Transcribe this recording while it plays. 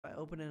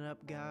opening up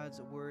God's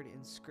Word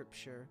in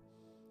Scripture.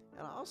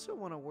 And I also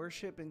want to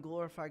worship and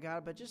glorify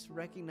God by just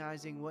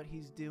recognizing what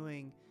He's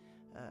doing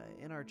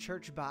in our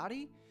church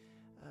body.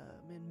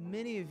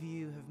 Many of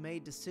you have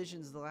made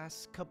decisions the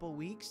last couple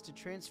weeks to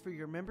transfer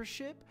your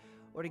membership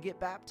or to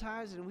get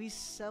baptized, and we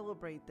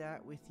celebrate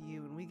that with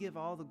you, and we give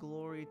all the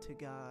glory to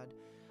God.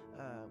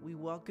 We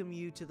welcome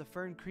you to the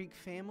Fern Creek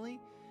family,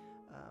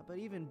 but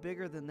even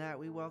bigger than that,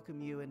 we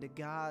welcome you into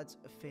God's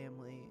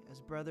family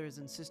as brothers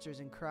and sisters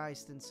in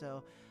Christ. And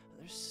so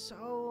there's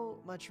so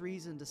much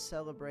reason to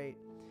celebrate.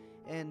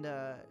 And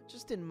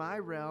just in my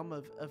realm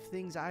of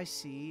things I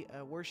see,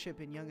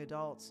 worship in young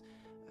adults,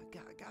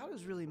 God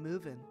is really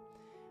moving.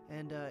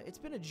 And it's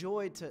been a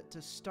joy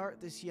to start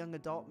this young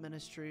adult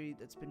ministry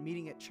that's been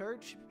meeting at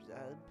church.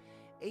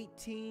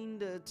 18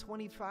 to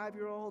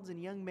 25-year-olds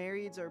and young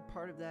marrieds are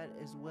part of that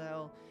as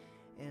well.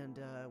 And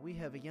we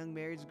have a young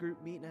marrieds group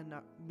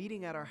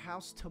meeting at our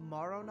house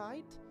tomorrow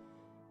night.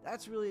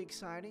 That's really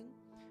exciting.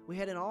 We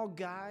had an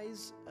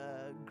all-guys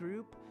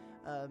group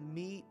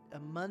meet a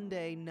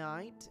Monday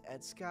night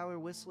at Skylar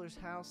Whistler's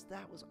house.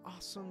 That was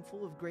awesome,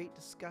 full of great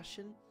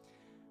discussion.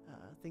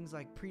 Things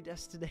like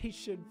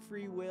predestination,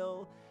 free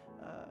will,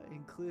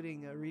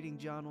 including reading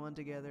John 1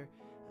 together,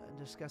 and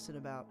discussing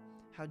about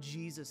how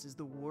Jesus is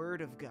the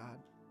Word of God.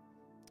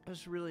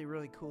 There's really,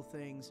 really cool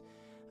things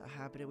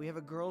happening. We have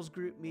a girls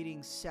group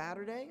meeting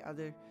Saturday,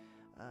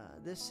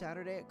 this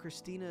Saturday at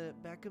Christina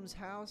Beckham's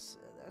house.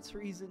 That's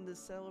reason to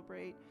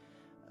celebrate.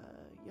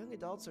 Young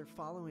adults are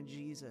following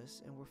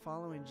Jesus, and we're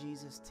following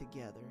Jesus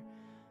together.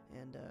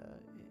 And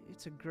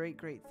it's a great,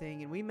 great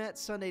thing. And we met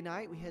Sunday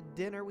night. We had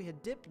dinner. We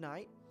had dip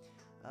night.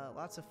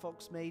 Lots of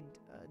folks made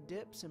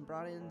dips and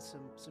brought in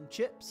some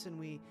chips, and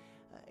we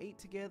ate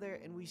together,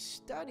 and we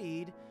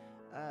studied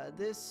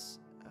this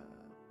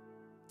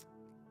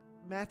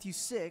Matthew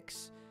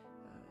 6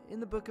 in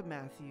the book of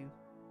Matthew.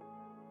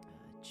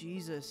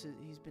 Jesus,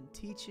 he's been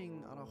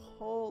teaching on a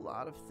whole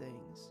lot of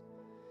things.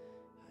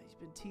 He's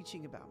been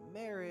teaching about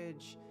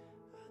marriage,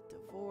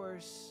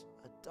 divorce,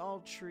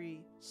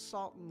 adultery,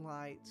 salt and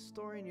light,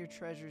 storing your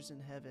treasures in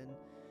heaven.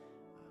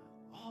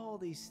 All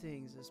these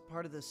things as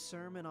part of the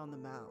Sermon on the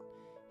Mount.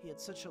 He had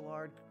such a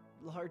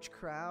large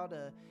crowd,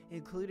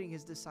 including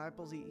his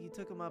disciples. He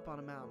took them up on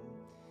a mountain,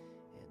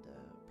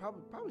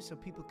 and probably so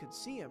people could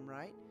see him,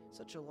 right?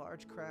 Such a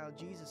large crowd,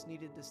 Jesus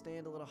needed to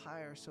stand a little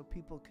higher so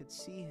people could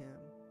see him.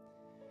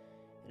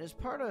 And as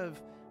part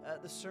of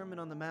the Sermon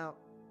on the Mount,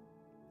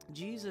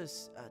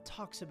 Jesus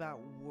talks about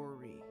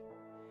worry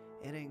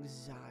and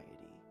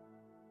anxiety.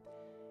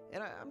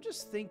 And I'm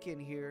just thinking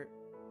here,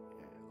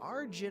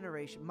 our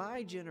generation,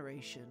 my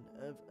generation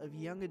of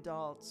young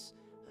adults,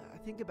 I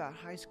think about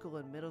high school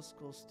and middle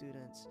school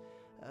students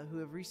who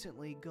have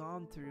recently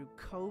gone through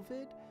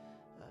COVID.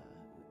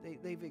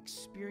 They've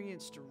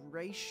experienced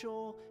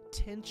racial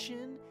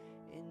tension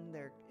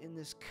in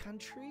this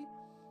country.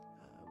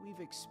 We've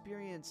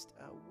experienced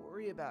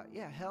worry about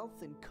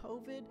health and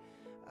COVID.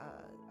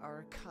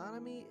 Our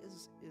economy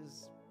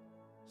is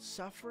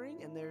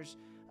suffering, and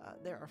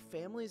there are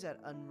families at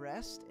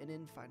unrest and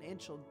in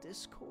financial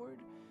discord.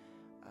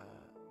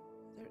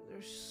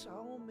 There's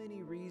so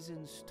many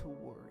reasons to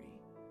worry.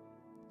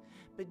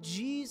 But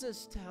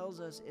Jesus tells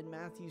us in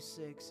Matthew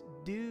 6,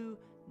 do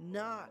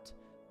not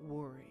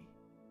worry.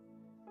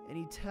 And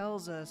he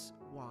tells us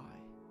why.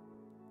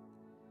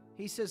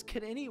 He says,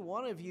 can any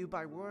one of you,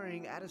 by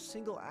worrying, add a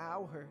single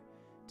hour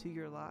to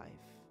your life?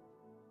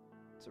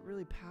 It's a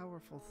really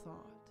powerful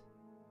thought.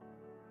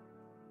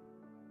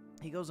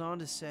 He goes on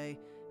to say,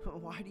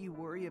 why do you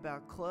worry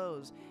about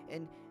clothes?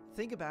 And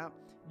think about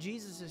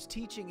Jesus'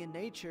 teaching in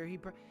nature. He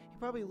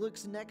probably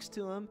looks next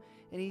to him,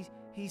 and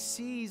he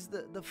sees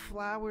the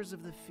flowers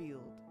of the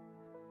field.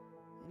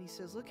 And he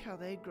says, look how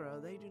they grow.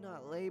 They do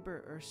not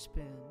labor or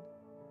spin.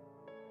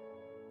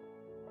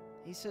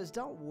 He says,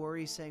 don't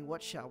worry, saying,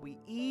 what shall we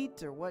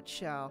eat, or what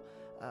shall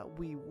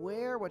we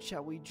wear? What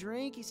shall we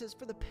drink? He says,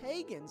 for the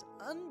pagans,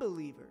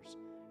 unbelievers,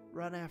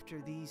 run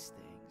after these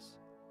things.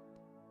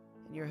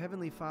 And your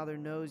heavenly Father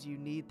knows you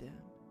need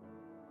them.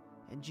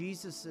 And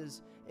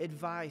Jesus'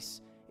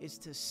 advice is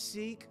to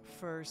seek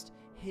first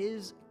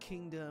his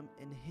kingdom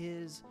and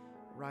his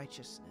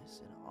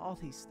righteousness, and all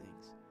these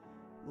things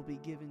will be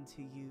given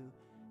to you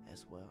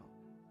as well.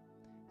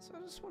 So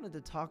I just wanted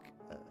to talk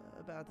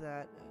about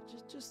that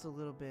just a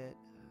little bit,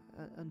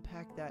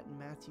 unpack that in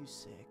Matthew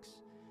 6.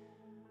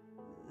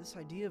 This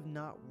idea of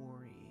not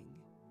worrying.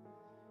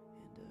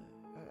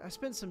 And I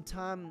spent some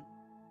time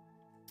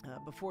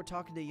before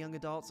talking to young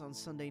adults on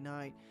Sunday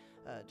night,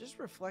 just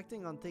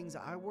reflecting on things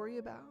I worry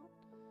about.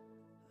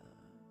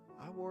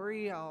 I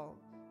worry I'll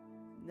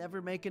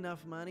never make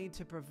enough money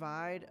to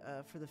provide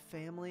for the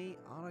family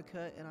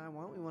Annika and I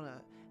want. We want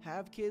to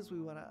have kids.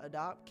 We want to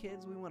adopt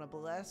kids. We want to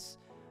bless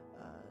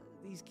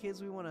these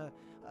kids. We want to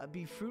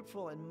be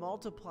fruitful and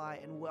multiply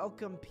and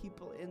welcome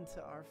people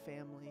into our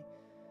family.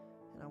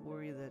 And I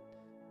worry that,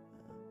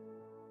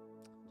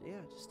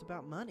 just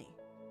about money.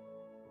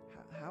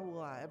 how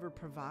will I ever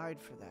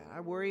provide for that? I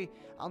worry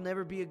I'll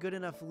never be a good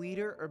enough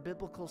leader or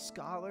biblical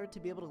scholar to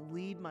be able to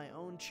lead my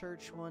own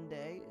church one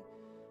day.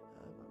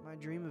 My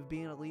dream of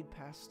being a lead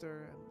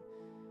pastor,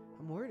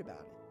 I'm worried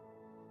about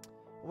it.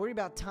 I'm worried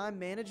about time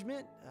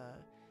management.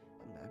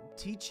 I'm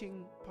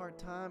teaching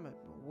part-time at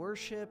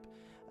worship,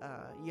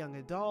 young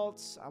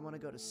adults. I want to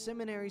go to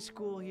seminary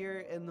school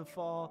here in the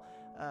fall.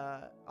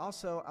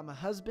 Also, I'm a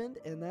husband,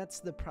 and that's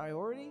the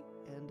priority.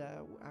 And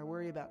I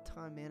worry about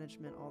time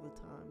management all the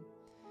time.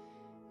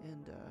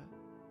 And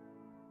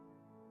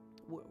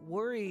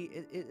worry,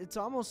 it's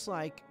almost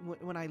like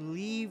when I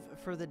leave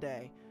for the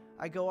day,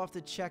 I go off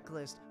the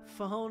checklist: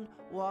 phone,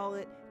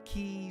 wallet,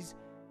 keys,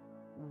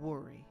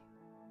 worry.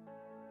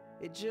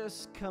 It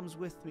just comes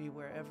with me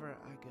wherever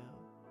I go.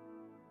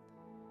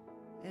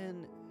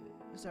 And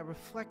as I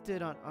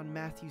reflected on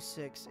Matthew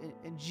 6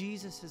 and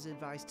Jesus'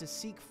 advice to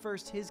seek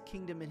first his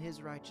kingdom and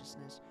his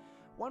righteousness,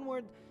 one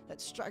word that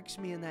strikes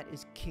me in that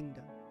is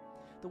kingdom.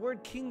 The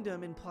word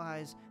kingdom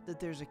implies that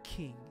there's a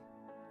king.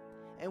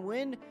 And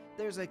when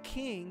there's a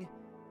king,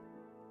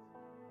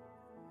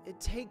 it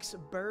takes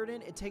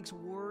burden, it takes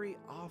worry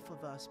off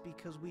of us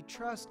because we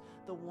trust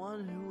the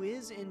one who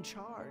is in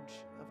charge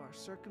of our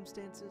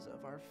circumstances,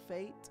 of our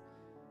fate.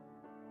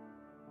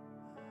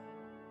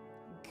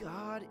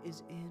 God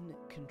is in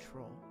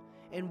control.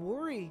 And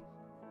worry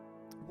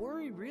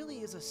really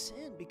is a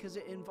sin because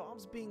it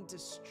involves being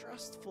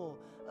distrustful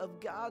of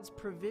God's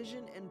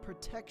provision and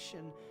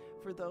protection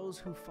for those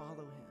who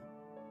follow him.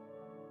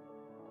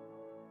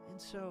 And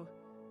so,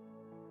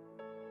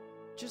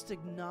 just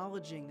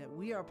acknowledging that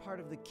we are part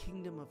of the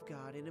kingdom of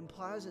God, it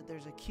implies that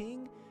there's a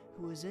king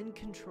who is in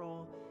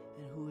control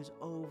and who is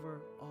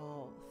over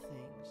all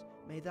things.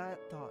 May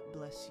that thought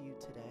bless you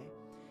today.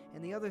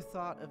 And the other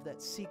thought of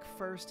that seek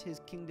first his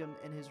kingdom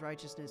and his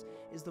righteousness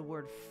is the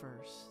word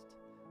first.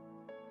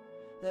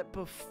 That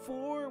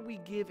before we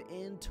give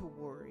in to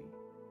worry,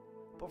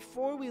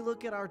 before we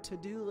look at our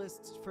to-do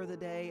lists for the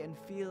day and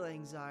feel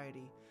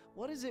anxiety,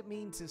 what does it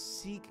mean to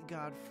seek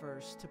God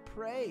first? To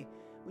pray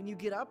when you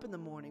get up in the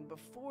morning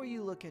before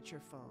you look at your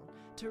phone,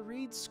 to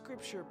read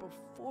scripture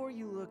before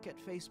you look at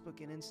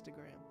Facebook and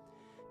Instagram,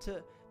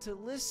 to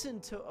listen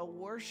to a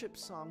worship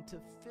song, to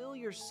fill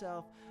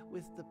yourself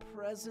with the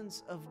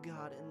presence of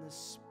God and the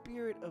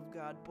Spirit of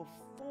God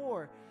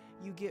before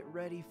you get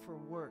ready for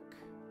work.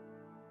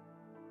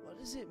 What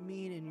does it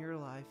mean in your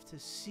life to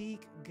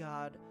seek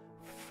God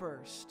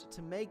first,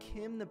 to make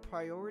him the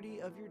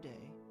priority of your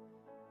day?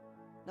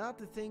 Not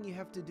the thing you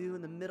have to do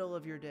in the middle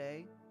of your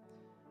day,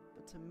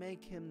 but to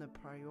make him the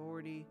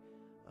priority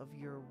of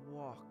your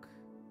walk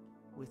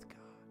with God.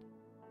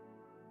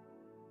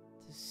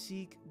 To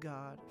seek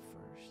God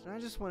first. And I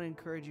just want to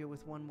encourage you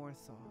with one more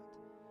thought.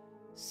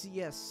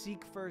 Yes,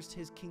 seek first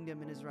his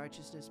kingdom and his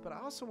righteousness, but I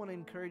also want to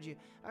encourage you.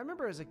 I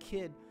remember as a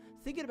kid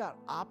thinking about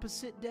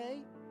opposite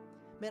day.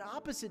 Man,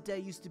 opposite day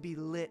used to be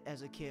lit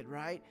as a kid,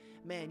 right?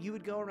 Man, you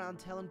would go around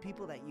telling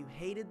people that you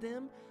hated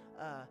them,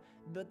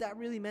 but that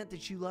really meant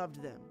that you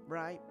loved them,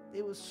 right?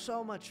 It was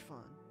so much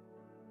fun.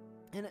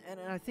 And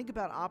I think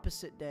about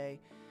opposite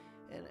day,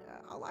 and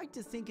I like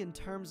to think in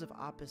terms of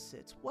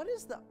opposites. What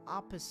is the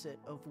opposite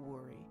of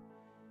worry?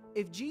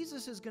 If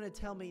Jesus is going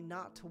to tell me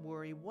not to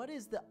worry, what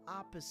is the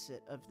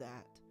opposite of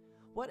that?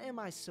 What am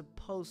I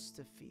supposed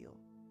to feel?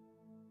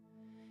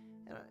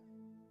 And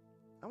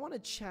I want to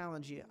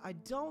challenge you. I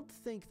don't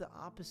think the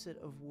opposite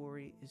of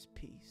worry is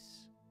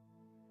peace.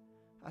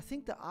 I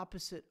think the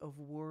opposite of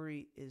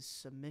worry is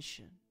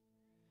submission.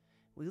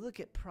 We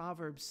look at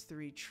Proverbs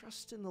 3,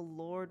 trust in the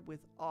Lord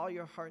with all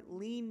your heart.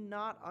 Lean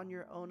not on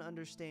your own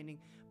understanding,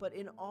 but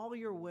in all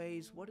your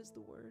ways, what is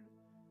the word?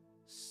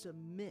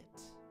 Submit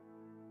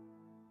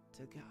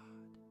to God,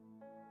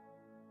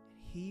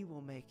 and he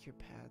will make your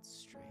paths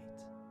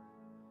straight.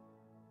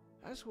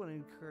 I just want to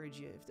encourage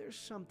you, if there's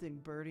something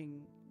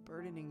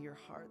burdening your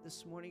heart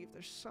this morning, if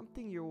there's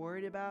something you're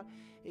worried about,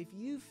 if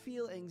you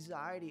feel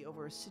anxiety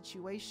over a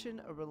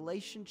situation, a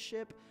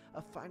relationship,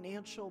 a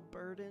financial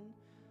burden,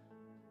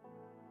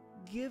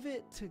 give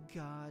it to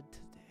God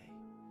today,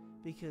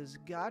 because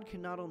God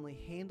can not only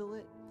handle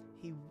it,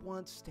 he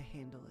wants to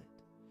handle it.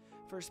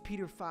 1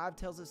 Peter 5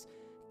 tells us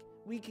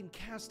we can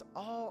cast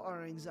all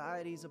our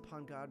anxieties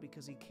upon God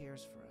because he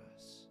cares for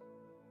us.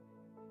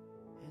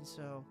 And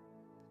so,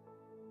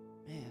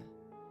 man,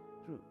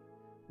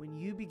 when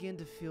you begin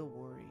to feel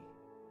worry,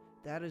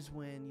 that is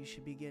when you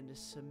should begin to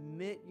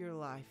submit your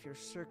life, your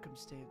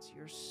circumstance,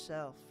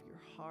 yourself, your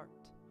heart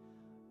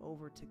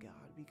over to God,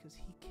 because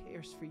he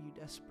cares for you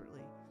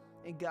desperately.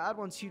 And God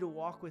wants you to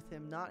walk with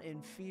him, not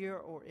in fear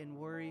or in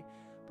worry,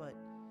 but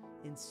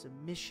in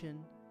submission.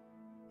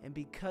 And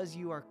because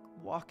you are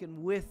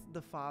walking with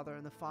the Father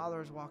and the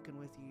Father is walking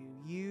with you,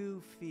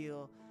 you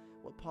feel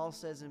what Paul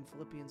says in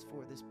Philippians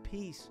 4, this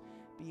peace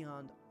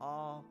beyond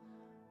all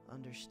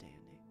understanding.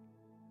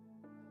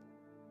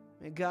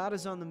 And God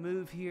is on the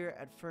move here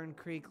at Fern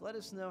Creek. Let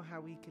us know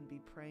how we can be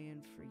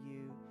praying for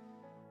you.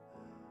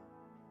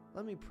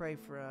 Let me pray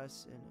for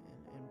us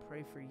and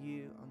pray for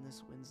you on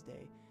this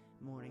Wednesday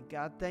morning.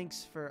 God,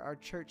 thanks for our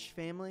church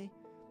family.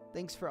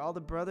 Thanks for all the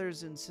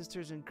brothers and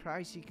sisters in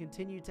Christ you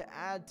continue to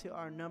add to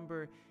our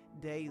number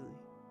daily.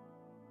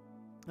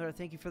 Lord, I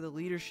thank you for the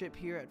leadership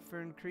here at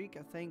Fern Creek.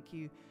 I thank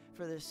you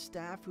for the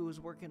staff who is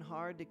working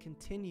hard to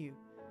continue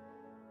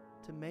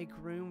to make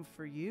room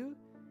for you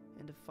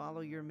and to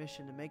follow your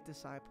mission, to make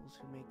disciples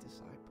who make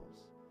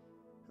disciples.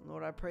 And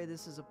Lord, I pray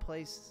this is a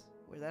place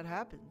where that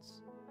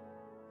happens.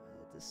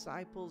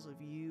 Disciples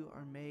of you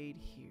are made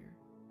here.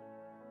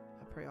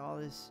 I pray all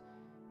this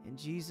in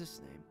Jesus'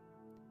 name.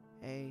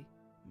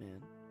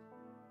 Amen.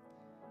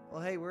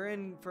 Well, hey, we're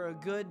in for a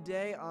good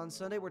day on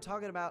Sunday. We're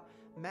talking about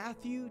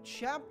Matthew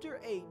chapter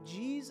 8.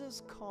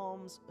 Jesus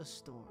calms a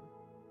storm.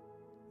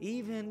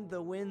 Even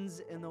the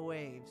winds and the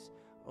waves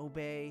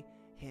obey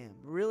him.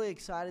 Really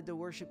excited to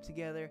worship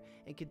together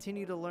and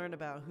continue to learn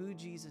about who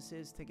Jesus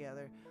is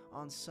together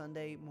on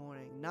Sunday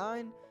morning.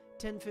 9,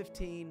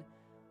 10:15,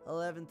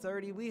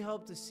 11:30. We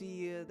hope to see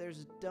you.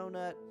 There's a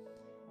donut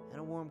and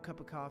a warm cup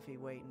of coffee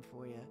waiting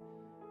for you.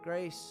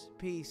 Grace,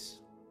 peace.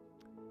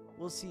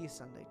 We'll see you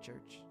Sunday,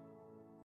 church.